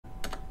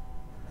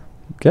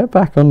Get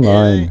back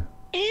online.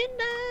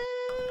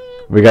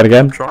 We got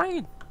again? I'm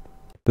trying.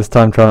 This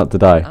time try not to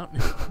die. Are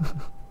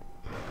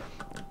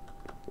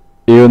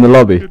you in the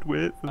lobby? Good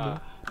wait for them.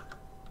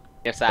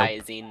 Yes, I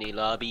is in the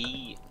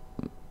lobby.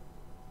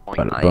 Let's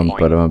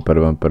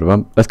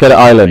go to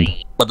island.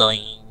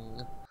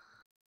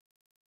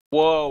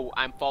 Whoa,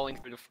 I'm falling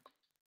through the...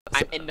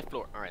 I'm in the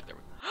floor. Alright, there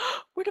we go.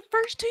 We're the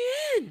first two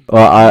in!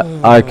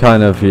 Well, I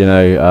kind of, you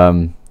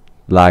know,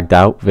 lagged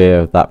out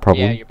via that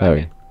problem. Yeah, you're back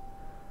in.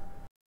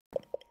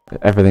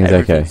 Everything's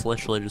okay. Everything's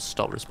literally just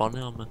stopped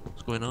responding on me.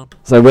 What's going on?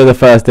 So we're the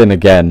first in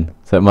again,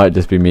 so it might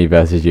just be me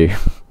versus you.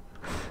 How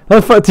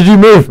the fuck did you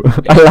move?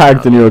 I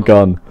lagged and you were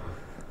gone.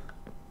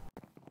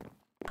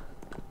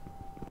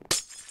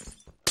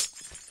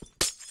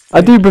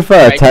 I do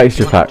prefer a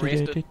texture pack.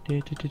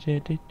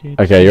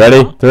 Okay, you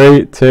ready?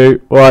 3,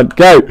 2, 1,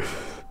 go!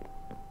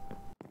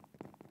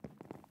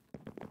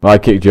 Well, I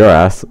kicked your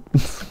ass.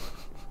 Is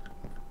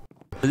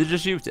it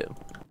just you two?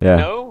 Yeah.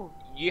 No,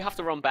 you have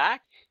to run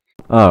back.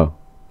 Oh.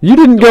 You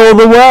didn't go all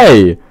the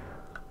way!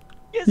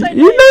 Yes, I did.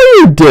 You know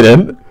you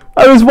didn't!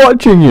 I was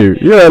watching you!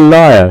 You're a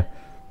liar.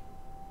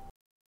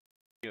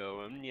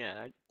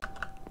 Yeah.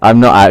 I'm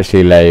not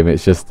actually lame,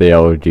 it's just the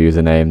old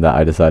username that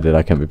I decided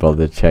I can't be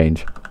bothered to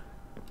change.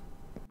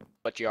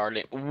 But you are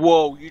late.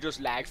 Whoa, you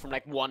just lagged from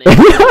like one end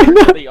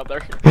to the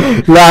other.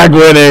 Lag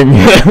winning!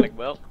 Like,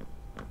 well.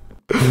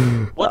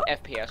 What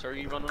FPS are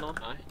you running on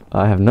now?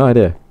 I have no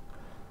idea.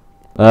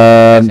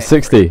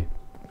 60.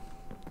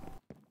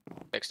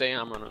 60,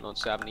 I'm running on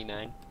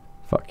 79.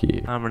 Fuck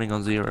you. I'm running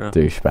on 0.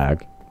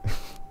 Douchebag.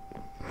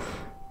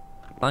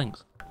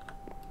 Thanks.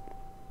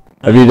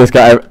 Have you just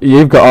got...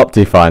 You've got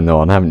Optifine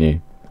though on, haven't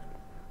you?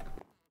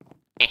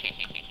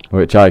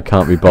 Which I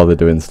can't be bothered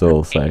to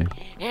install, so...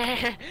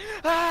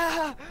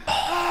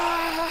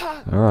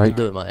 Alright.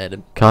 Do it, my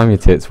head. Calm your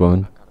tits,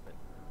 woman.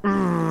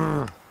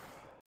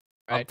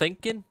 I'm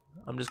thinking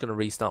I'm just gonna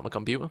restart my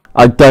computer.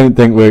 I don't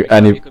think we're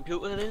any...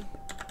 Computer then?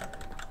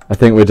 I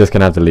think we're just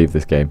gonna have to leave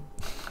this game.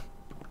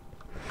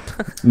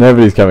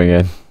 Nobody's coming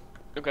in.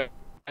 Okay.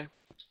 You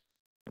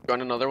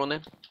want another one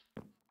then?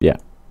 Yeah.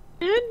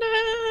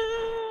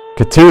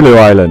 Cthulhu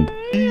Island.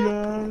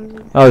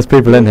 Oh, there's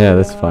people in here,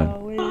 that's fine.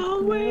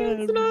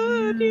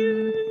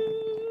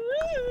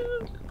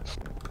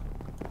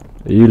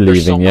 Are you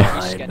leaving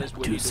yet?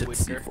 Too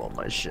sexy for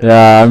my shit.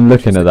 Yeah, I'm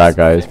looking at that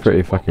guy, it's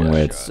pretty fucking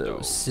weird.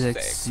 So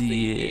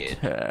sexy it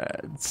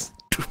hurts.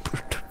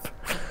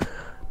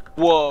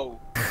 Whoa.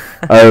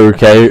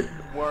 Okay.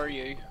 Where are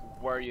you?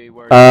 Where are you?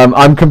 Where are you?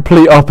 I'm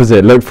complete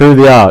opposite, look through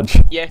the arch.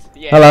 Yes,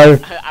 yeah. Hello.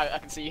 I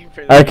can see you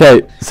through the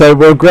Okay, so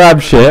we'll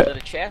grab shit. To the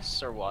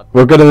chests or what?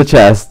 We'll go to the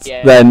chests,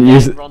 Yeah, then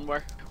use... run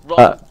where?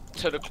 Run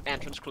to the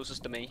entrance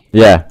closest to me.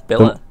 Yeah.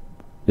 Billet.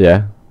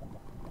 Yeah.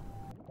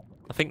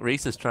 I think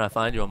Reese is trying to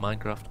find you on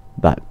Minecraft.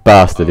 That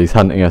bastard, he's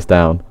hunting us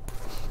down.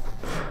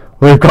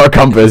 We've got a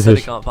compass. He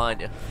can't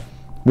find you.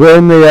 We're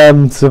in the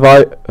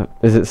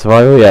is it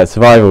survival? Yeah,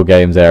 survival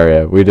games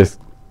area. We just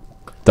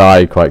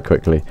die quite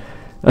quickly.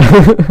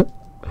 I'm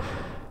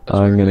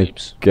gonna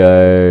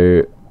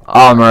go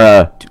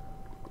armorer.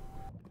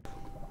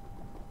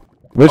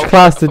 Which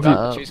class did you?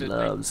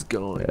 Love's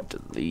going to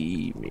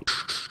leave me.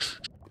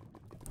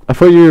 I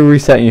thought you were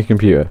resetting your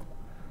computer.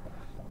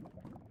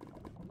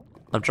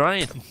 I'm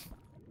trying.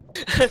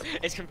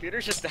 His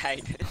computer's just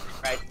died.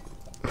 Right.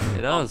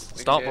 It does.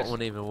 Stop button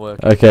won't even work.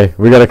 Okay,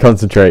 we gotta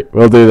concentrate.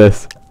 We'll do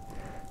this.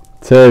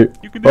 2,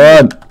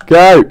 1,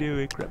 go! Do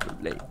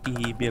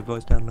it, be a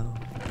voice down low.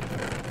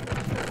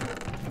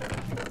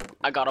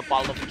 I got a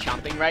bottle of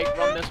enchanting, right?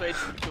 Run this way,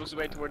 close the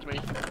way towards me.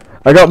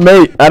 I got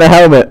meat and a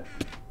helmet.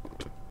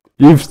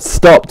 You've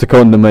stopped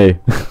according to me.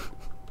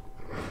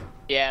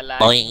 Yeah,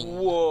 lag. Boing.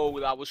 Whoa,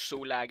 that was so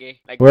laggy.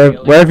 Like, Where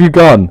really. have you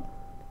gone?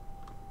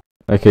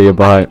 Okay, you're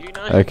behind. You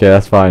now. Okay,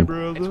 that's fine.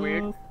 It's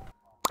weird.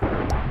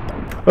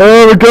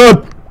 Oh my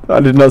god! I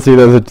did not see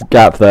there was a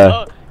gap there.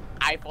 Oh,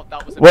 I thought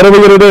that was. What are we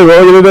gonna do? What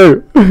are we gonna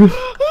do?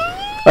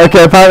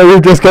 Okay, apparently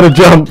we've just gotta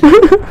jump.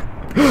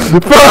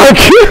 Fuck!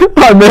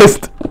 I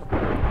missed.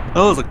 That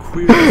was a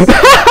queer.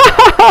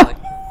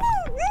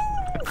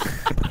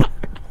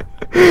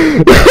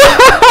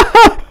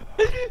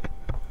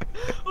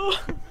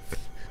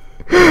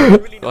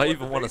 Do I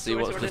even want to see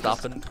what's just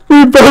happened?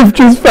 We both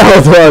just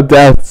fell to our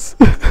deaths.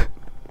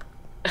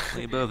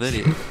 You're both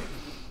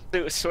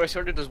idiots. So I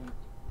sort of just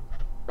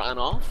ran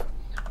off.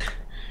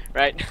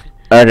 Right.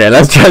 Okay,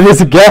 let's try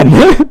this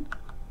again.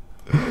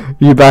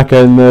 You back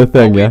in the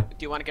thing, yeah? Do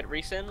you want to get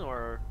Reese in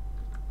or?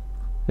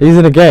 He's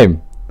in a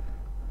game.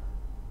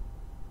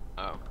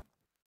 Oh.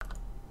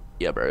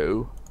 Yeah,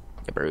 bro.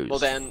 Yeah, bro. Well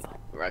then,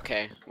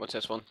 okay. What's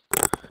this one?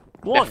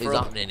 What is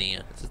Different. happening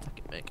here? This is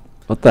fucking big.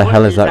 What the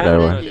hell is that guy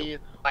happening wearing? here?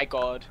 My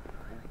god.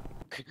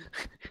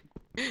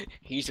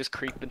 He's just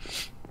creeping.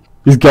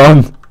 He's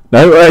gone.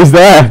 No, he's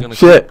there.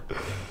 Shit.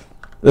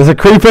 There's a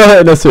creeper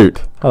in a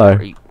suit. Hello.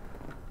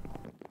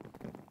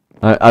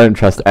 I don't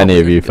trust any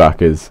of you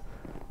fuckers.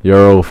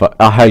 You're all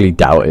I highly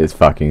doubt it's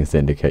fucking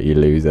Syndicate, you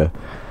loser.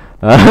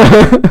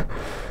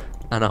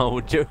 I know,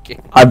 we're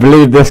joking. I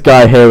believe this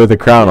guy here with the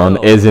crown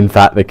on is in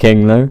fact the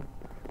king, though.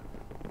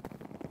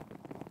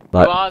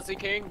 Like, You are the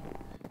king.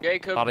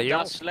 Jacob Audio.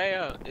 the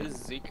Slayer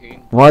is the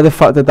king. why the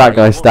fuck did that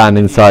guy stand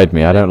inside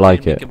me? I don't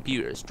like Turn it. my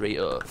computer straight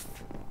off.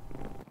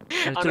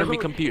 And I turn my know,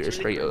 computer it's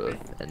straight really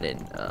off, and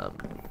then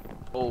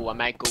Oh, I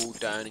might go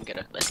down and get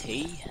a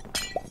tea.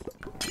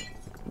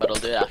 But I'll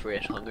do that after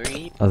it's Hunger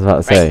Games. I was about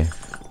to say.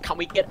 Can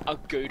we get a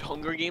good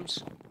Hunger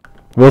Games?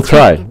 We'll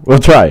try. We'll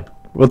try.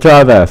 We'll try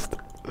our best.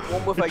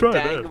 One with a try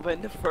gang that.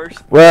 win the first.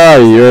 Where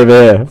are you? You're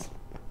over here.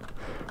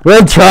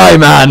 We'll try,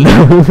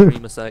 man.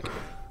 stream a sec.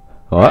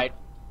 What? Right,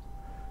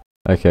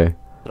 Okay.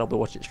 But I'll be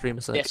watching stream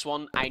a sec. this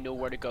one I know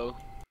where to go.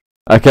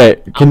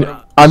 Okay.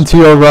 I'm to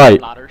your right.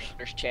 Ladders.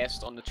 There's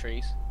chests on the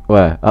trees.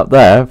 Where? Up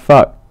there?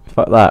 Fuck.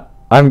 Fuck that.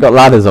 I haven't got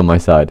ladders on my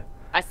side.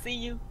 I see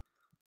you.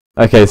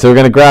 Okay, so we're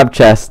gonna grab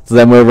chests,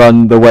 then we'll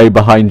run the way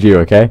behind you,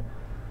 okay?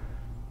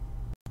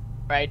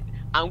 Right,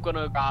 I'm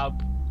gonna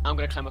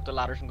climb up the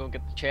ladders and go and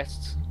get the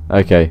chests.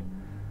 Okay.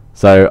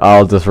 So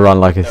I'll just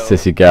run like a No.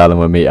 sissy girl and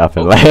we'll meet up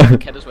in Oh, choose my later.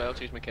 kid as well.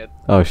 Choose my kid.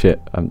 Oh shit,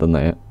 I haven't done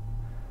that yet.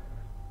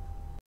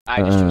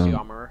 I just choose the Um,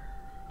 armorer.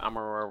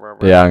 Armorer.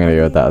 Yeah, I'm gonna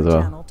go with that as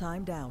well. Channel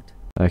timed out.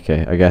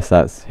 Okay, I guess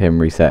that's him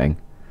resetting.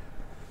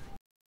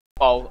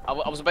 Oh, I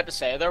was about to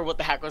say there. What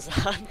the heck was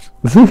that?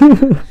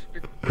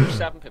 You're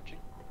 7 Pipsy.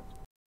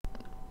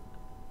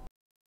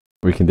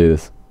 We can do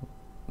this.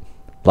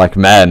 Like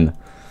men.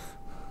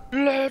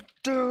 Let's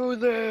do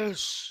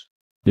this.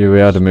 You'll be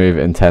able to move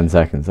it in 10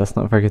 seconds. That's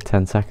not a very good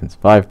 10 seconds.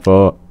 5,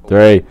 4,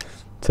 3,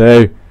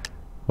 2,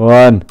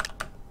 1.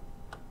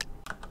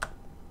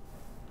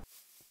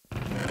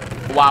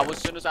 Wow, as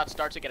soon as that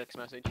starts, I get a text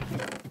message.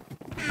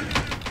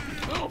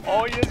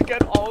 Oh, you just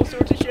get all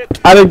sorts of shit.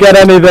 I didn't get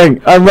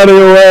anything. I'm running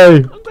away.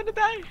 I'm gonna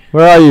die.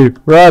 Where are you?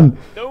 Run.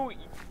 No,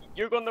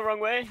 you're going the wrong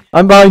way.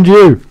 I'm behind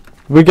you.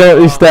 We go up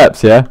these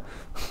steps, yeah?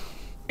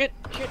 Shit.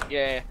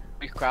 Yeah.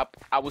 Big crap.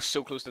 I was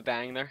so close to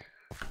dying there.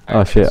 Oh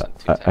Alright, shit, listen,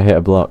 2 I hit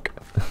a block.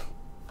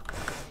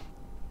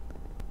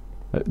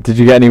 Did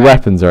you get any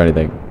weapons or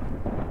anything?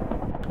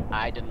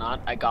 I did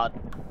not. I got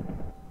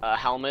a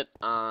helmet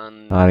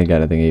and I didn't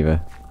get anything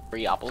either.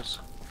 3 apples.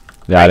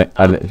 Yeah,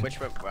 Which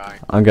way? Right.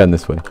 I'm going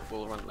this way.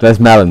 We'll run There's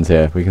melons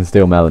here. We can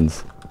steal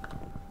melons.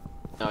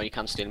 No, you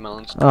can't steal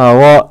melons. Oh,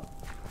 what?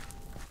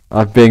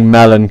 I'm being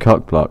melon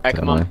cockblocked, Right,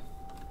 come am I? on.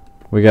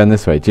 We're going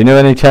this way. Do you know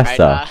any chests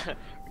Right, are?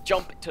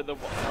 jump to the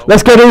wall. No.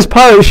 Let's go to this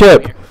pirate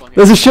ship! Come on here.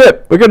 There's a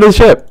ship! We're going to the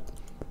ship!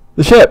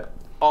 The ship!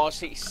 Oh,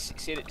 see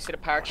the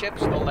pirate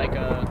ships? They're like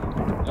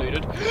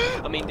looted.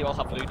 I mean, they all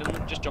have loot in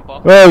them. Just jump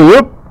off. Oh,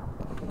 whoop!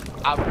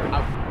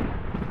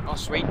 Oh,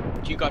 sweet.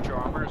 You got your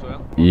armor as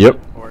well. Yep.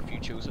 Or if you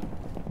choose it.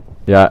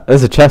 Yeah,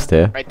 there's a chest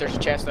here. Right, there's a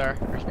chest there.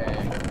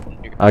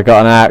 I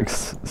got an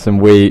axe, some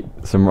wheat,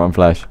 some rotten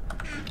flesh.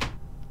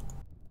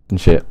 And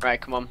shit.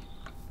 Right, come on.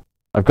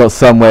 I've got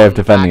some way of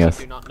defending I us.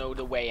 actually do not know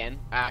the way in.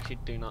 I actually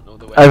do not know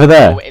the way. Over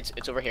there? Oh, it's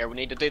over here. We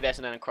need to do this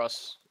and then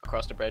across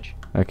the bridge.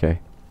 Okay.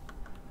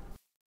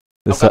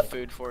 I've This, got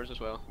food for us as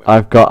well. Wait.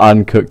 I've got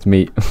uncooked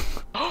meat.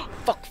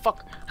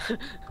 Fuck.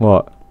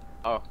 What?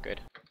 Oh,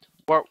 good.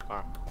 Where?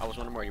 Oh, I was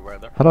wondering where you were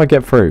there. How do I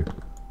get through?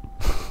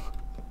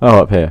 Oh,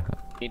 up here.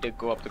 Need to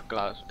go up the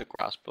grass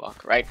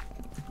block. Right.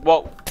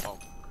 Whoa. Oh.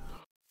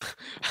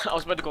 I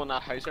was about to go in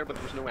that house there, but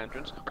there was no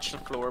entrance. Just a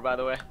floor, by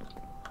the way.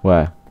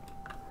 Where?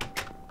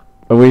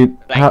 Are we?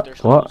 Like,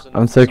 there's What? holes in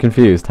I'm it. so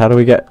confused. How do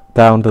we get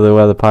down to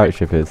where the pirate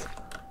ship is?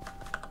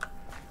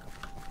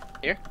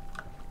 Here?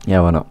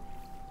 Yeah, why not?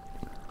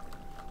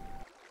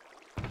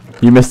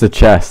 You missed a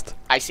chest.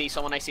 I see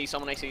someone.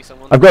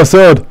 I've got a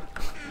sword. Do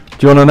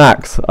you want an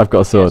axe? I've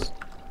got a sword. Yes.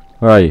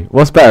 Where are you?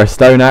 What's better, a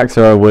stone axe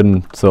or a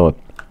wooden sword?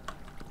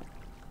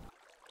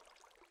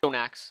 Stone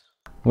axe.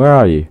 Where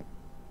are you?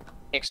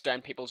 Takes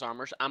down people's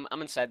armors. I'm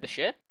inside the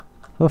ship.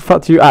 How the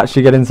fuck do you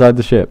actually get inside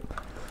the ship?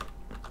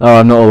 Oh,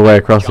 I'm not all the way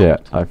across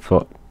yet. Jumped. I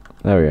thought.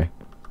 There we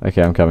go.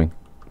 Okay, I'm coming.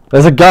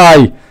 There's a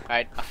guy!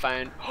 Right, I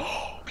found.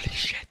 Holy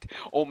shit!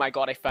 Oh my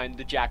god, I found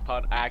the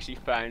jackpot. I actually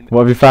found.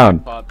 What have you found?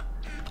 Jackpot.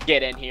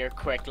 Get in here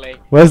quickly.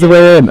 Where's the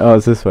way in? Oh,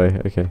 it's this way.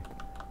 Okay.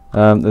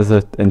 There's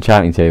an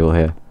enchanting table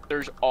here.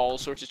 There's all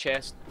sorts of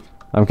chests.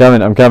 I'm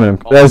coming.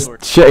 All There's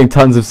sorts. shitting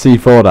tons of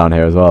C4 down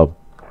here as well.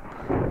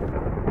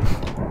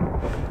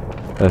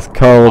 There's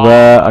coal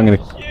there. I'm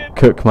gonna Shit.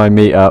 cook my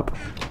meat up.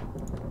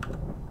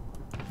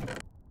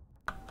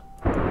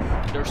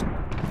 There's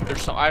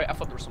some. I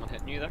thought there was someone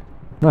hitting you there.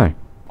 No.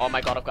 Oh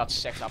my god, I've got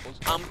 6 apples.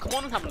 Come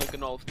on and have a look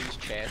at all of these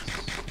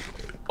chests.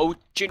 Oh,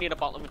 do you need a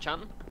bottle of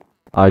enchanting?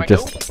 I Right,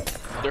 just. no?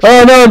 There's-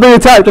 Oh no! I'm being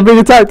attacked! I'm being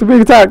attacked! I'm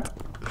being attacked!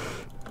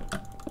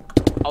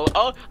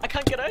 Oh, I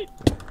can't get out.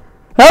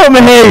 Help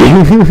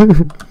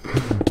me!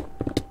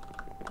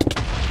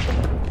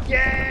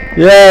 Yeah.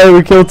 Yay!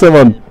 We killed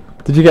someone.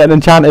 Did you get an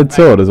enchanted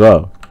sword as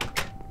well?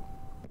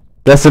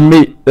 There's some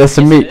meat. There's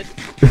some Yes, meat.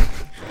 I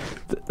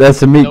did. There's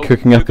some meat No,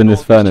 cooking up look in at this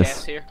all these furnace.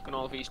 chests here. Look at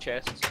all of these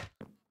chests.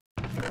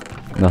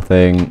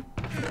 Nothing.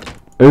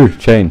 Ooh,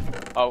 chain.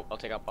 Oh, I'll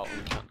take out bottle of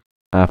enchanting.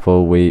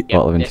 Apple, wheat, Yeah,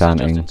 bottle of this is just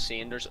enchanting.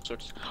 insane. There's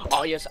sorts.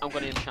 Oh yes, I'm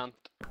gonna enchant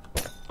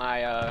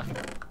my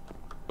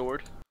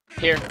sword.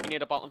 Here, you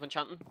need a bottle of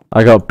enchanting.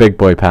 I got big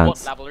boy What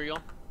pants. level are you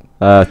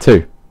on?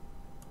 2.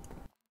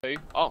 2?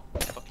 Oh,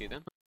 fuck you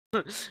then.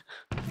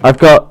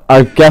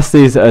 I guess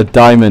these are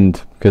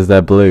diamond because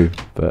they're blue,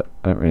 but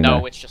I don't really know.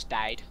 No, it's just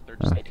died. They're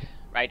just died.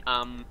 Right,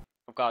 I've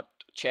got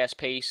chest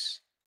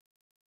piece.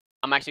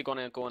 I'm actually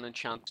gonna go and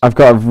enchant. I've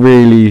got a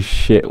really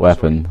shit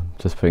weapon.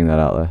 Just putting that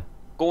out there.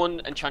 Go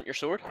and enchant your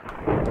sword.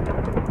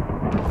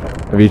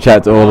 Have you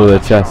checked all of the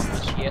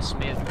chests? Yes,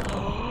 mate.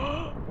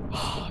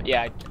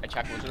 Yeah, I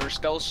checked those. There's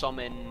still some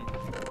in.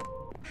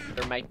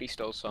 There might be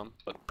still some,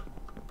 but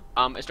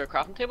is there a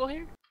crafting table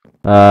here?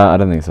 I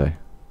don't think so.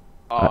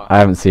 I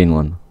haven't seen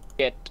one.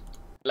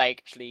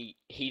 Actually,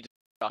 he just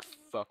got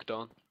fucked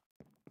on.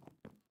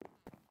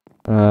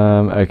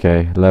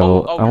 Okay,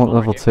 level. I want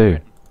level 2.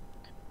 Right.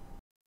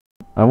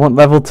 I want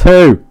level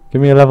 2. Give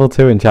me a level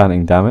 2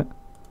 enchanting, damn it.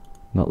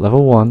 Not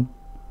level 1.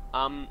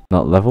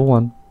 Not level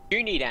 1. Do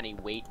you need any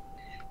wheat?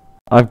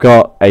 I've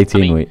got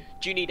 18 wheat.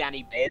 Do you need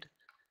any bread?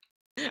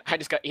 I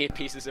just got 8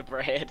 pieces of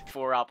bread,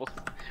 4 apples.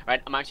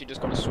 Right, I'm actually just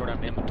gonna sort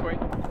out my inventory.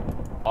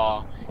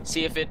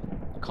 See if it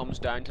comes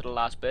down to the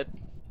last bit.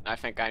 I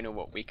think I know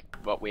what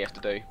we have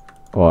to do.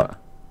 What?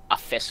 A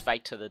fist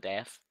fight to the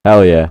death.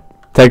 Hell yeah.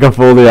 Take off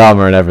all the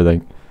armor and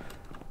everything.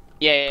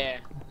 Yeah.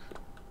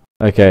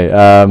 Okay,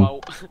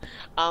 Well,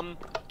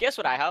 guess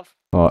what I have?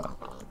 What?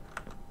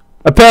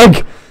 A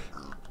pig!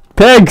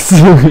 Pigs!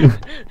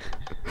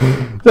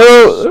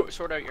 No!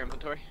 Sort out your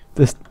inventory.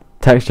 This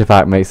texture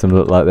pack makes them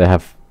look like they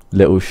have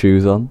little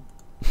shoes on.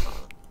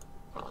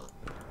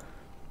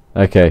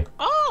 Okay.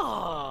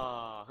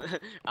 Oh!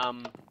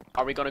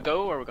 Are we gonna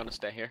go or are we gonna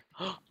stay here?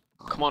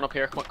 Come on up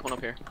here, come on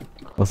up here.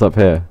 What's up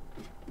here?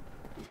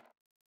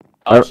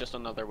 Oh, it's just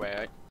another way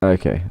out.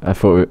 Okay, I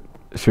thought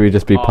should we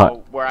just be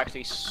we're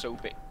actually so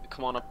big.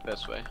 Come on up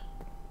this way.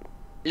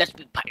 Let's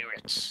be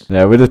pirates.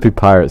 Yeah, we'll just be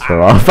pirates for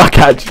a while. Fuck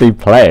actually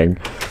playing.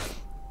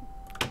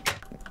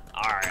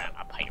 I'm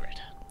a pirate.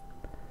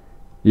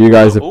 You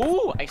guys are...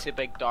 Ooh, I see a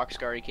big dark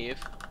scary cave.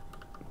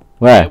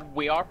 Where?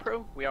 We are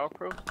pro.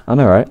 I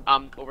know, right?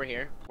 Over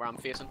here, where I'm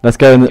facing. Let's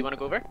go in the... Do you wanna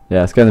go over?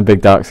 Yeah, let's go in the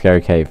big dark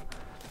scary cave.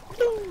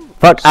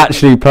 Fuck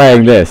actually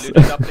playing this.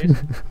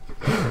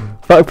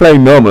 Fuck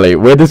playing normally.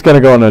 We're just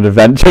gonna go on an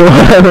adventure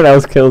while everyone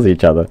else kills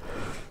each other.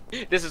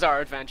 This is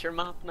our adventure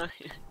map now.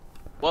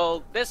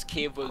 Well, this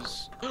cave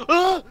was...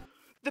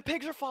 The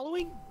pigs are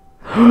following!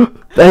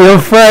 They're your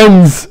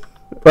friends!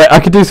 Wait,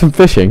 I could do some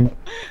fishing.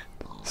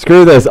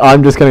 Screw this,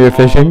 I'm just gonna go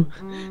fishing.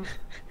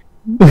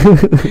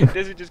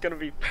 This is just gonna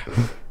be...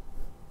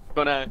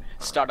 Gonna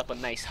start up a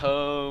nice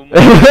home.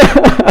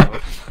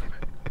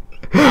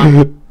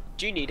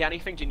 Do you need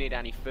anything? Do you need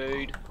any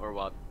food? Or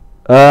what?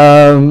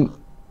 I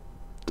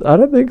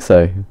don't think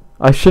so.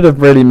 I should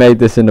have really made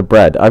this into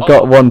bread. I've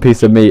got 1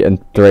 piece of meat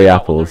and 3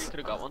 apples. You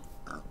could've got one.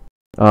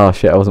 Oh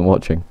shit, I wasn't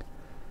watching.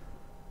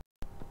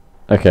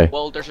 Okay.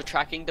 Well, there's a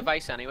tracking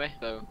device anyway,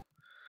 so...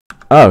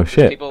 Oh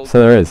shit, so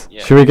there is.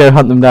 Yeah. Should we go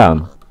hunt them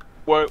down?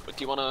 Where, do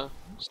you wanna...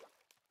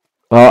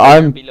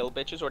 Well, be little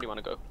bitches, or do you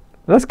wanna go?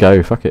 Let's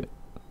go, fuck it.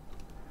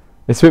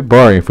 It's a bit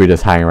boring if we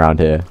just hang around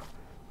here.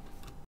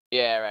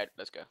 Yeah, right,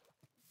 let's go.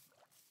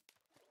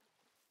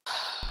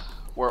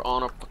 We're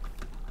on a...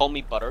 Call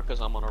me butter, because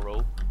I'm on a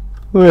roll.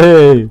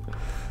 Whee!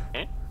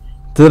 Eh?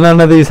 Do none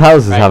of these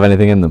houses have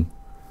anything in them?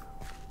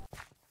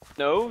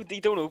 No, they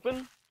don't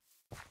open.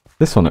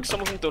 This one. Like, some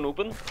of them don't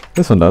open.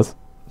 This one does.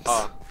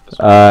 Oh, this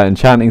one.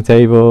 Enchanting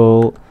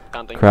table,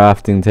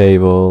 crafting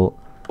table.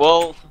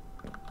 Well,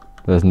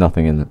 there's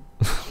nothing in it.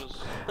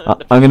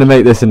 I'm gonna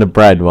make this into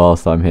bread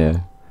whilst I'm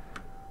here.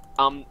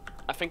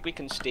 I think we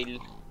can steal.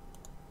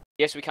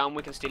 Yes, we can.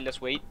 We can steal this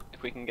wheat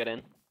if we can get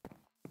in.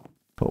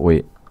 What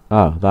wheat?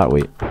 Oh, that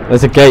wheat.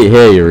 There's a gate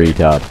here, you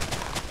retard.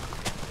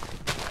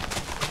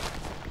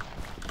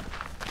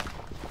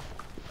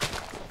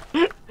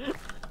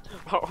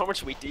 How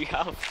much wheat do you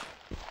have?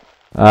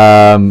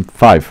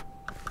 5.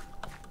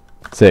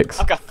 6.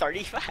 I've got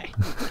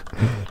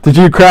 35. Did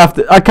you craft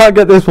it? I can't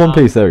get this 1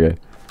 piece. There we go.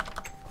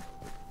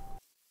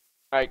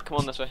 Alright, come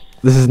on this way.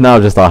 This is now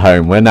just our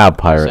home. We're now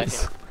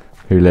pirates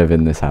who live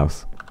in this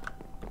house.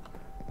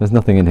 There's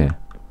nothing in here.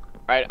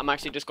 Alright, I'm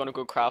actually just gonna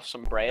go craft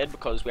some bread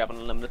because we have an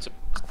unlimited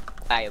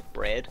supply of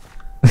bread.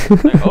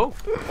 Like, oh,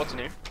 what's in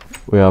here?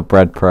 We are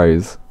bread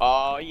pros.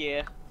 Oh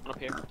yeah, up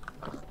here.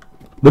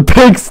 The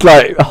pigs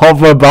like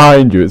hover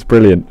behind you. It's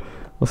brilliant.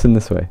 What's in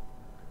this way?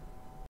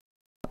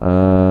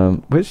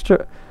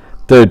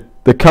 Dude,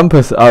 the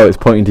compass. Oh, it's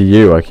pointing to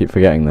you. I keep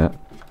forgetting that.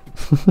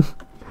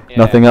 Yeah,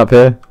 nothing up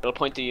here. It'll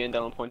point to you and then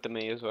it'll point to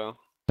me as well.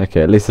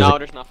 Okay, at least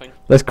there's nothing.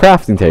 There's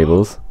crafting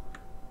tables.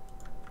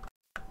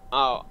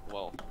 Oh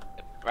well.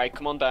 Right,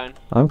 come on down.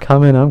 I'm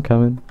coming. I'm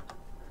coming.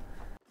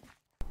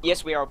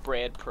 Yes, we are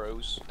bread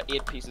pros.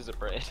 8 pieces of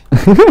bread.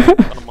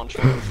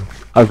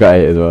 I've got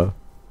 8 as well.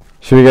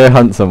 Should we go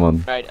hunt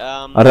someone? Right,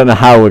 I don't know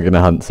how we're gonna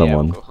hunt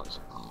someone. Yeah, we'll go hunt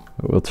someone.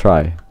 We'll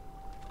try.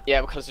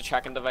 Yeah, because the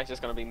tracking device is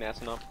gonna be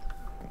messing up.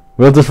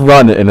 We'll just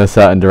run it in a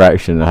certain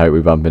direction and hope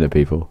we bump into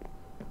people.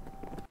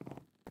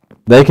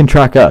 They can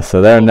track us,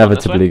 so they're Go on this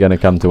inevitably way. going to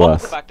come to We'll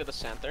us. go back to the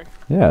center.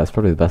 Yeah, that's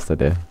probably the best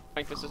idea. I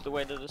think this is the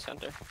way to the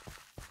center.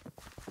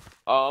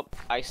 Oh,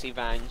 I see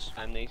vines.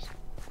 I'm these.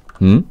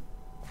 Hmm?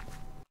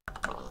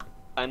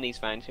 I'm these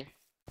vines here.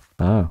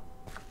 Oh.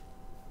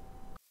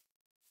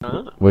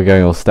 Ah. We're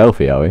going all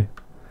stealthy, are we?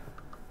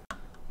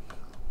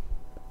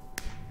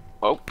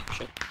 Oh,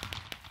 shit.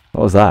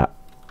 What was that?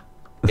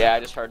 Yeah, I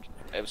just heard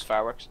it was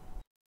fireworks.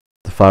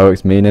 The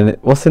fireworks meaning it.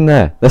 What's in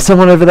there? There's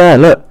someone over there,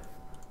 look!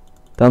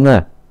 Down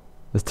there.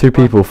 There's two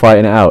people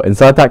fighting it out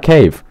inside that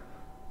cave.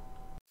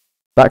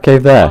 That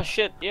cave there. Oh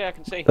shit, yeah, I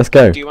can see. Let's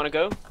go. Do you want to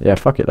go? Yeah,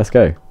 fuck it, let's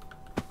go.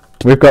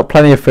 We've got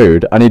plenty of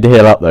food. I need to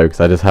heal up though, because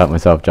I just hurt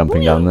myself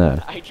jumping down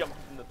there. I jumped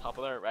from the top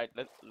of there, right?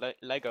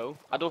 Let go.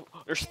 I don't.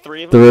 There's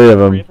three of them. Three of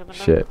Three them. in there.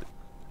 Shit.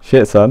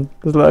 Shit, son.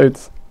 There's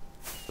loads.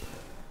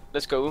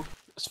 Let's go.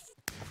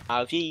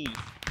 Alfie.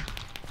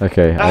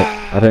 Okay,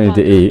 I don't need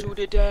to eat. To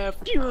the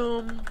death.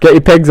 Get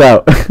your pigs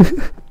out.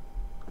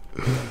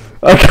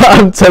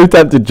 I'm so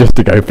tempted just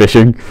to go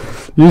fishing.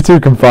 You two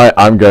can fight,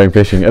 I'm going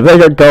fishing. Have they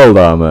got gold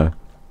armor?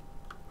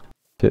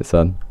 Shit,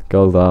 son.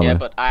 Gold armor. Yeah,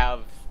 but I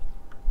have.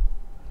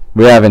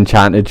 We have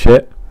enchanted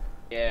shit.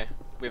 Yeah,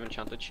 we have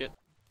enchanted shit.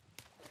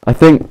 I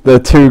think the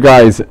two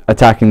guys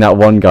attacking that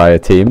one guy are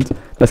teamed.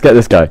 Let's get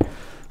this guy.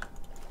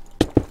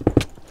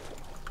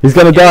 He's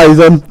gonna die,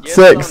 he's on Yes,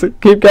 6. son.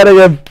 Keep getting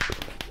him.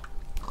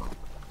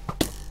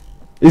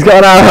 He's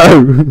got an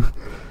arrow.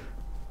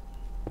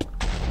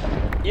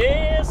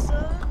 Yes.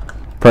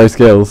 Pro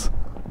skills.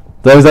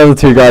 Those other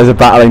two guys are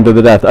battling to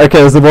the death. Okay,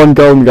 there's the one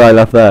golden guy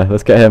left there.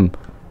 Let's get him.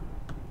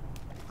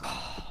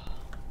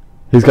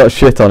 He's got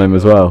shit on him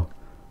as well.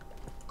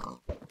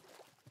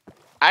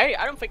 I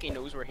don't think he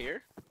knows we're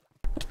here.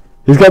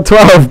 He's got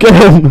 12. Get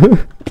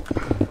him.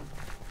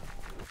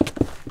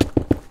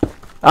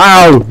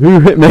 Ow! Who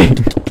hit me?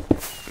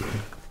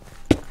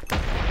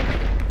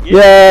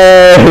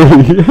 Yay!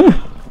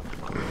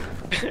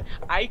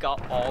 I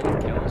got all the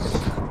kills.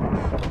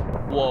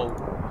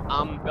 Whoa.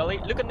 Billy,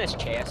 look at this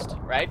chest,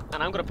 right?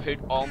 And I'm gonna put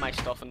all my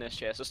stuff in this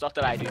chest, the stuff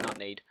that I do not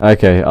need.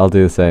 Okay, I'll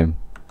do the same.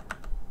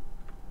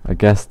 I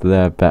guess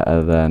they're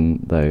better than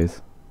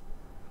those.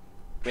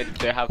 Wait,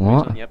 do I have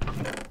What? boots on? Yep.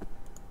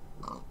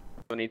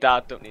 Don't need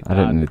that, don't need that. I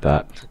don't need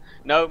that.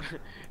 No.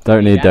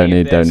 Don't need, don't any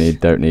need, of don't this. need,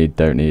 don't need,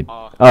 don't need.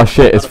 Oh, Oh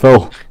shit, it's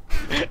full.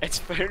 It's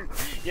full.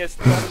 Yes,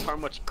 that is how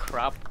much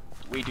crap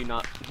we do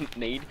not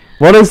need.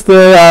 What does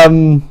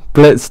the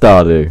Blitz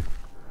Star do?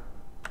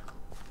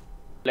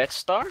 Blitz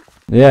Star?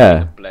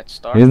 Yeah. Blitz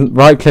Star. You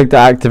right click to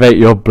activate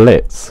your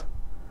Blitz.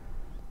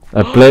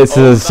 A Blitz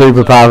Oh, is a that's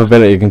super a- power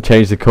ability that can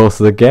change the course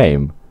of the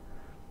game.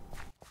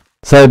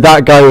 So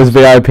that guy was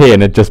VIP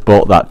and had just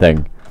bought that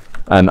thing.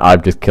 And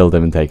I've just killed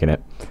him and taken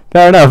it.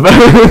 Fair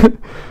enough.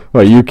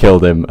 Well, you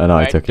killed him and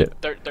I Right, took it.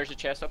 There's a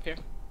chest up here.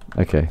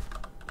 Okay.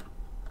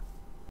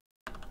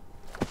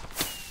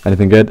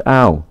 Anything good?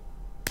 Ow.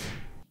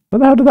 Where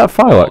the hell did that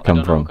firework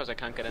come from? Because I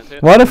can't get into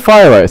it. Why do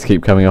fireworks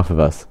keep coming off of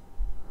us?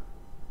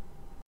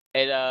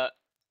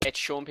 It's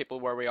showing people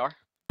where we are.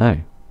 Oh.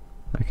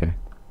 Okay.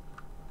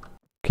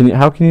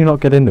 How can you not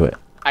get into it?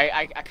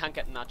 I can't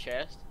get in that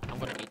chest. I'm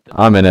gonna need them.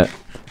 I'm in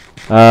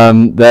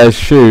it. There's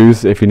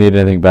shoes if you need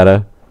anything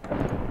better.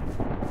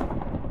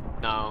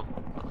 No.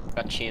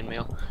 Got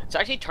chainmail. It's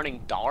actually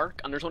turning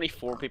dark and there's only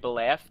 4 people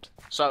left.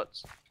 So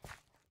it's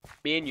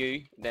me and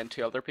you, then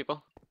 2 other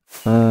people.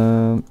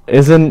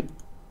 Isn't...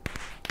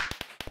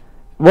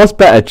 What's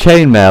better,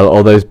 chainmail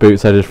or those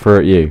boots I just threw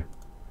at you?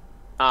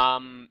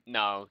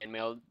 No.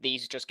 Chainmail.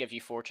 These just give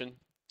you fortune.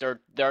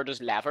 They're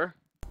just leather.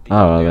 They Oh,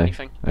 don't are do they?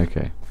 anything.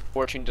 Okay.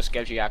 Fortune just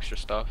gives you extra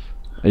stuff.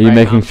 Are you Right,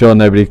 making sure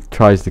nobody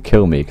tries to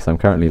kill me? Because I'm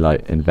currently,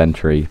 like,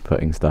 inventory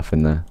putting stuff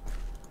in there.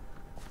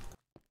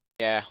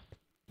 Yeah.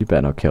 You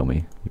better not kill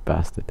me, you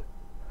bastard.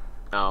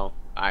 No,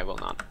 I will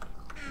not.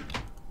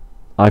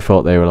 I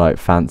thought they were, like,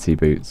 fancy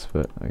boots,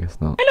 but I guess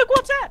not. Hey, look,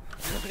 what's that?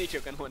 Only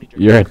joking, only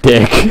joking. You're a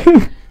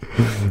dick.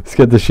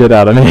 Scared the shit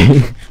out of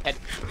me.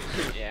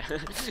 Yeah.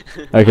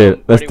 Okay,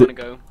 where let's do you do... wanna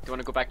go? Do you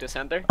wanna go back to the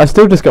center? I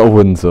still just got a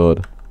wooden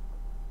sword.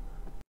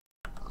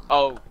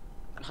 Oh.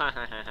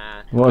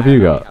 What have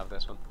you I already got? have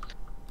this one.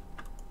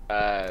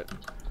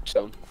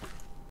 Stone.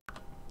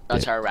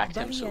 That's how I wrecked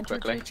him so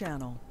quickly.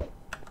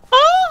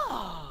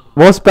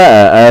 What's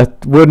better,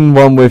 a wooden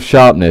one with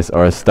sharpness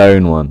or a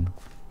stone one?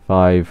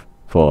 5,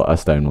 4, a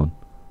stone one.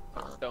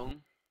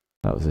 Stone.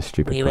 That was a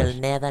stupid We will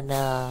question. never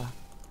know.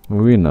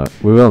 We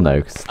will know,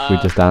 because we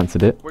just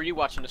answered it. Were you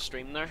watching the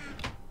stream there?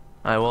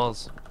 I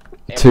was.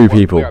 Two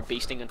people. We are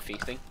beasting and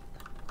feasting.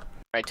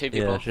 Right, 2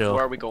 people. Yeah, sure.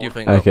 Where are we going? You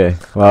think Okay,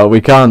 well,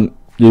 we can't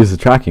use the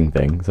tracking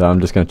thing, so I'm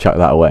just going to chuck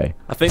that away.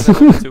 I think the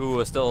other 2 who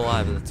are still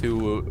alive are the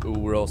 2 who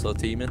were also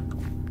teaming.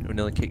 Who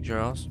nearly kicked your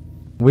ass.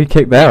 We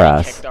kicked their We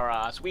ass. kicked our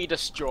ass. We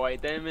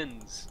destroyed them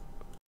and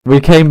We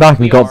came back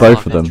and we got are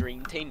both of the them.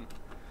 dream team.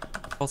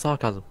 All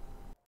sarcasm.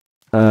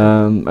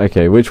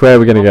 Okay, which way are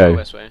we going to We'll go?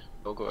 this way.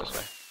 We'll go this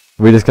way.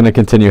 We're just going to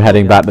continue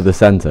heading back to the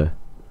centre.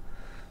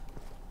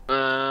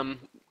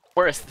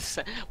 Where is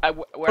the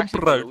we're actually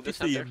below the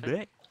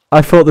center.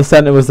 I thought the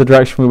centre was the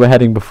direction we were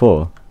heading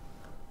before.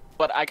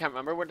 But I can't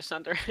remember where the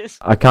center is.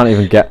 I can't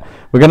even get.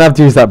 We're gonna have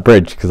to use that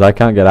bridge because I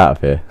can't get out of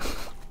here.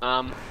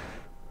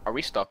 Are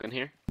we stuck in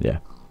here? Yeah.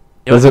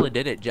 You There's a- really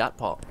did it,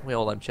 jackpot. We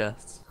all them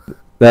chests.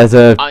 There's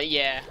a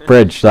Yeah.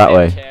 bridge that Them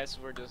way. chests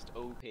were just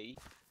OP. You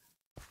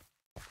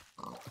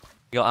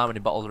got how many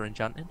bottles are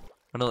enchanted?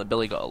 I know that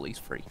Billy got at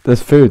least 3.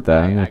 There's food there.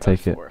 I'm I gonna got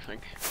take it. 4, I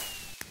think.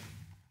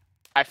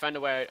 I found a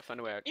way. I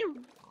found a way out.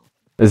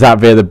 Is that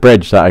via the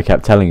bridge that I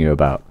kept telling you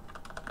about?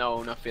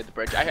 No, not via the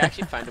bridge. I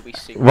actually found a wee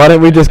secret. Why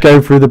don't we just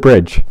go through the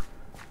bridge?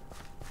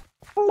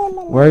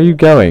 Where are you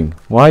going?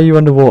 Why are you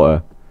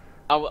underwater?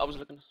 I was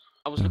looking.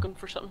 I was looking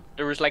for something.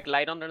 There was like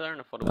light under there,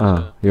 and I thought it was.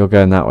 Ah, you're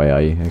going that way, are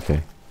you?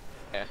 Okay.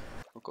 Yeah.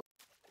 We'll go.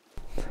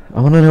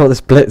 I want to know what this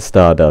Blitz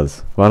Star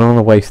does. Well, I don't want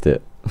to waste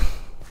it.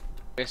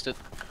 Wasted.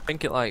 I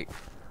think it like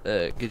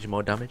gives you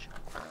more damage.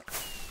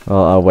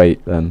 Well, I'll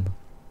wait then.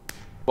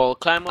 Well,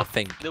 climb I up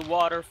think. the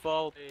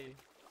waterfall.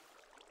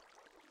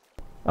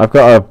 I've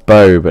got a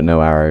bow but no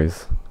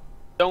arrows.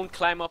 Don't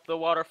climb up the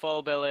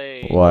waterfall,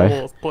 Billy. Why?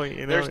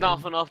 There's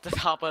nothing up the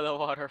top of the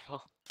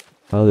waterfall.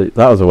 Well, that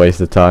was a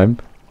waste of time.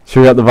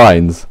 Should we get the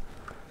vines?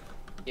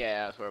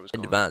 Yeah, that's where I was In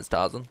going. advance,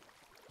 Tarzan.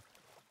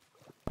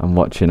 I'm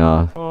watching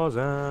our.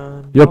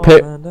 Tarzan. Your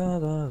pig.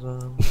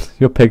 Tarzan.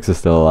 Your pigs are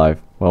still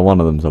alive. Well, one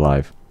of them's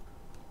alive.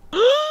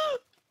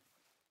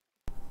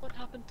 What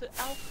happened to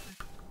Alfred?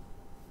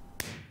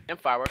 And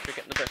fireworks are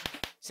getting the person.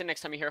 See,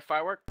 next time you hear a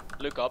firework,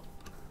 look up.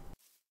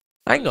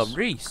 Hang on,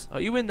 Reese. Are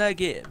you in that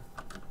game?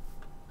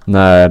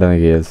 No, I don't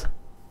think he is.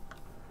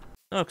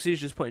 No, because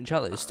he's just putting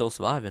chat that he's still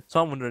surviving.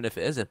 So I'm wondering if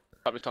it is him.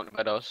 Probably talking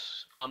about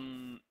us.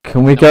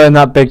 Can we No. go in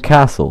that big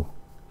castle?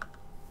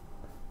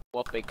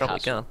 What big Probably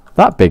castle? can.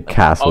 That big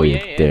castle, Oh you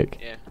yeah, yeah, dick.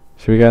 yeah.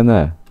 Should we go in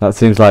there? That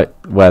seems like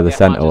where the Yeah,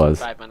 center just was.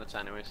 5 minutes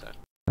anyway, so.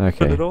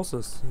 Okay. also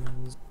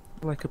seems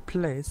like a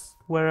place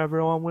where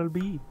everyone will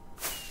be.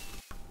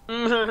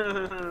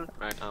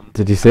 Right,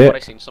 Did you see I thought I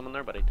it? seen someone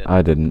there, but I didn't.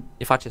 I didn't.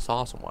 If I just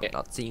saw someone, Yeah.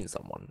 not seen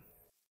someone,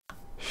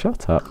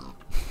 Shut up.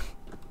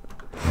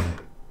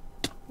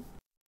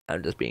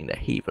 I'm just being the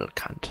evil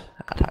cunt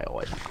that I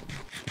always am.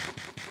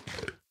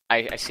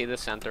 I see the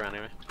center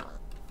anyway.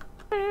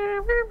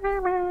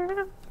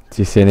 Do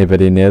you see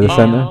anybody near the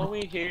center? All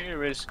we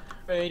hear is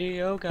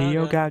Radio Gaga.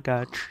 Radio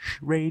Gaga,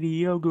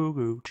 radio Goo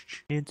Goo,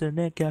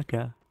 internet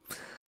Gaga.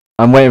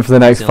 I'm waiting for the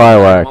next Yeah.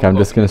 firework. I'm go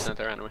just to gonna. the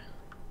center anyway.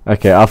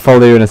 Okay, I'll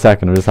follow you in a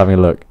second. I'm just having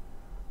a look.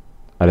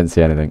 I didn't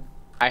see anything.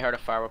 I heard a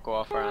firework go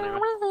off there anyway.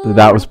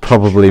 That was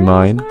probably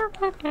mine.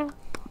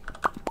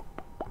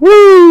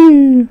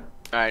 Whee!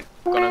 Alright,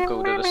 gonna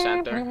go to the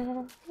center.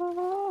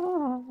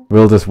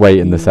 We'll just wait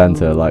in the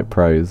center like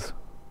pros.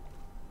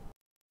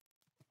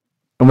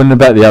 I'm gonna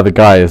bet the other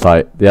guy is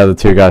like the other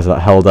 2 guys are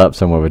like held up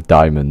somewhere with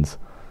diamonds.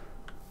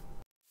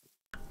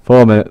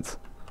 4 minutes.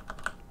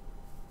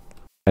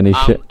 Any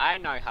shit? I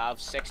now have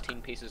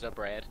 16 pieces of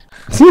bread.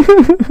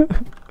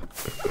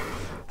 That's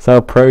how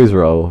pros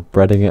roll,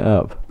 breading it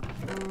up.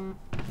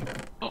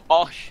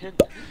 Oh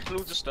shit,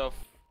 loads of stuff.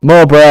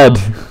 More bread.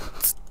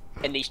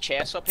 In these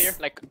chests up here,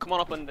 like come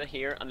on up into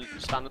here and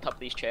stand on top of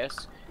these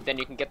chests. Then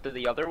you can get to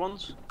the other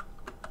ones,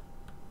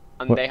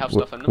 and they have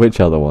stuff in them.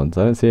 Which other ones?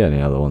 I don't see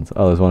any other ones.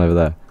 Oh, there's one over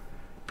there.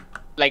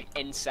 Like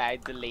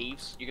inside the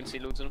leaves, you can see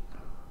loads of them.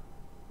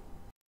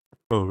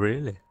 Oh,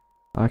 really?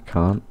 I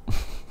can't.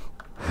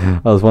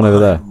 Oh, there's one over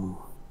there.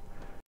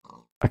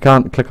 I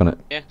can't click on it.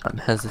 Yeah. I'm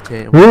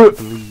hesitating Woo! to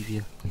believe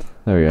you.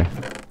 There we go.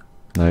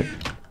 No.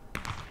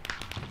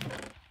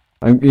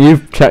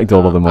 You've checked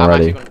all of them I'm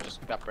already. actually gonna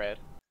just grab bread.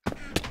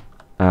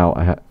 Ow,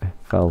 I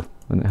fell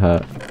and it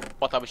hurt.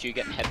 What, that was you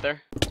getting hit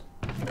there?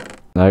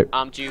 No.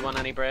 Do you want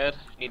any bread?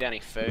 Need any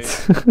food?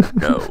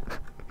 No.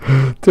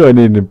 Do I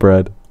need any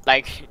bread?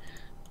 Like,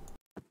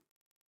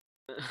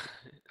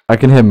 I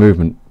can hear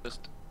movement.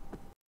 just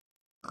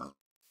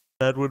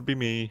That would be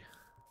me.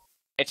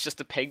 it's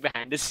just a pig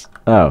behind us.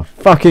 Oh,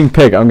 fucking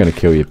pig. I'm gonna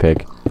kill you,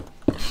 pig.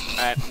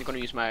 Alright, I'm gonna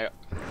use my.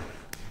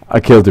 I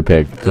killed a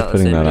pig. Is Just that the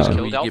putting same that reason out.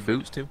 Killed you get Elf?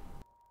 boots too?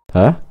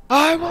 Huh?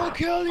 I will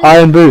kill you.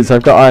 Iron boots.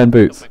 I've got iron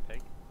boots. Killed my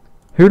pig.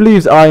 Who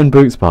leaves iron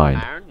boots behind?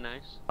 Iron,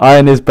 nice.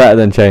 Iron is better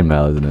than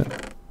chainmail, isn't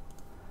it?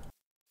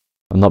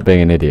 I'm not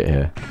being an idiot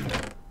here.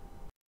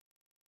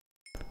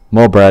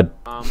 More bread.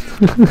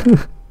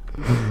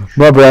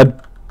 More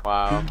bread.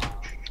 Wow.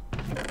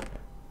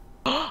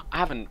 I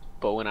have a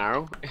bow and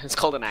arrow. It's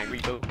called an angry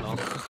bow. No.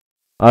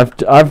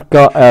 I've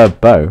got a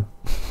bow.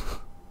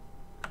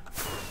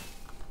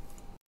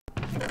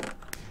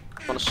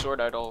 I want to sort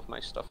out all of my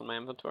stuff in my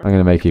inventory. I'm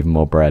gonna make even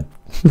more bread.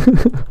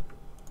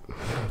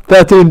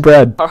 13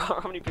 bread.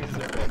 How many pieces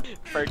of bread?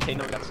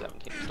 13, I've got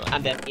 17. So.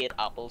 And then 8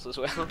 apples as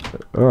well.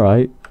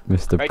 Alright, Mr. Right, do you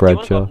want to go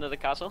Breadshaw. up into the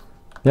castle?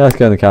 Yeah, let's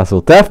go in the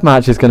castle.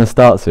 Deathmatch is gonna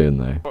start soon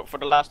though. For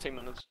the last 2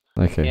 minutes.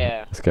 Okay,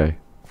 Yeah. let's go.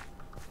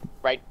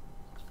 Right.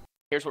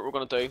 Here's what we're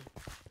going to do.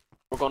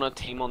 We're going to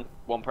team on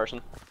one person.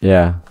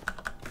 Yeah.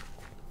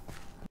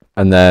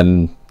 And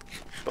then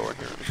Over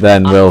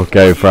here. we'll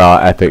go for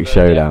our epic The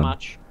showdown.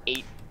 deathmatch,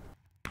 8.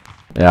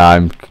 Yeah,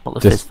 I'm What the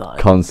just fist fight?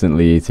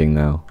 constantly eating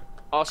now.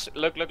 Oh,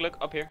 look,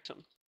 up here.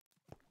 Something.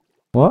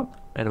 What?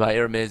 And about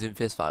your amazing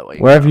fist fight.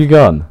 Where have you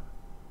gone?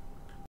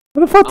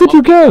 Where the fuck did I'm you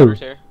up these go? ladders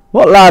Here.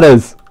 What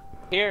ladders?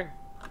 Here.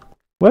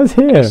 Where's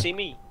Can you here? see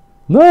me?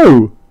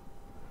 No.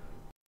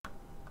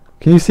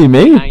 Can you see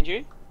me? Behind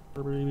you.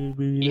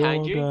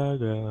 Behind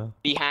you.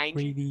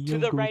 Behind you. To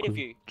the right of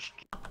you.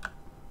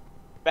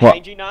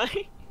 Behind you now.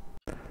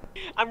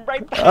 I'm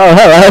right behind. Oh,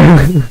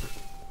 hello.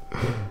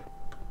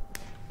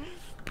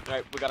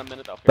 Right, we got a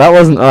minute up here. That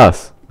wasn't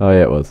us. Oh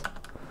yeah, it was.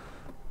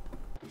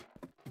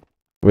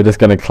 We're just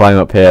gonna climb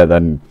up here,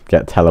 then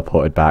get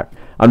teleported back.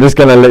 I'm just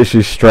gonna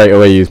literally straight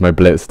away use my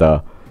blitz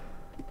star.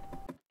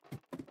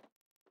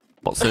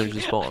 What soon as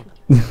you spawn?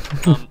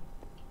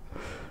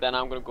 Then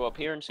I'm gonna go up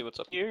here and see what's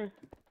up here.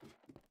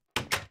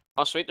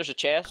 Oh sweet, there's a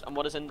chest. And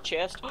what is in the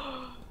chest?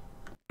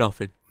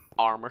 Nothing.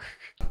 Armor.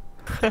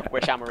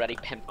 Which I'm already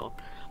pinned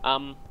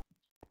on.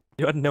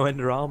 You had no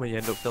ender armor, you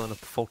end up filling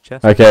up a full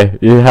chest. Okay,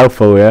 you health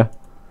full, yeah?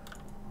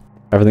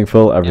 Everything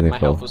full? Yeah, Everything my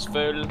full. health was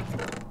full.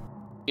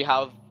 You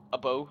have a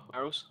bow,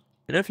 arrows?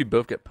 You know if you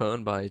both get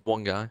pwned by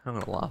one guy, I'm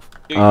gonna laugh.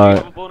 Do you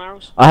have a bow and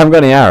arrows? I haven't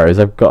got any arrows,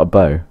 I've got a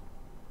bow.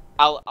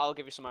 I'll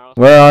give you some arrows.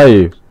 Where are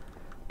you?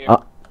 Here.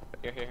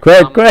 Here.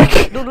 Quick,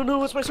 quick!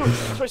 No, it's my sword.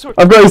 It's my sword.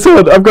 I've got your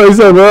sword, I've got your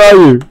sword, where are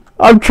you?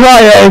 I'm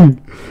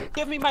trying!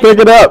 Give me my Pick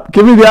it up,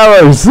 give me the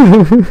arrows!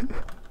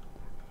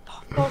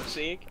 fuck's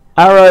sake.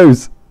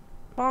 Arrows!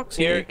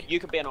 Here, you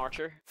can be an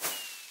archer.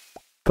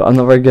 But I'm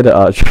not very good at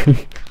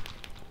archery.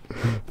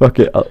 Fuck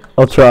it,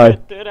 I'll try.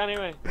 Do it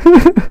anyway.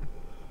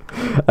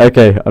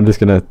 Okay, I'm just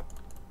gonna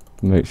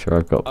make sure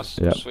I've got. Oh,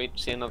 Yep. sweet.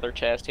 See another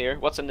chest here.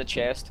 What's in the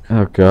chest?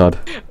 Oh god.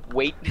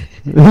 Wait.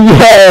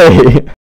 Yay!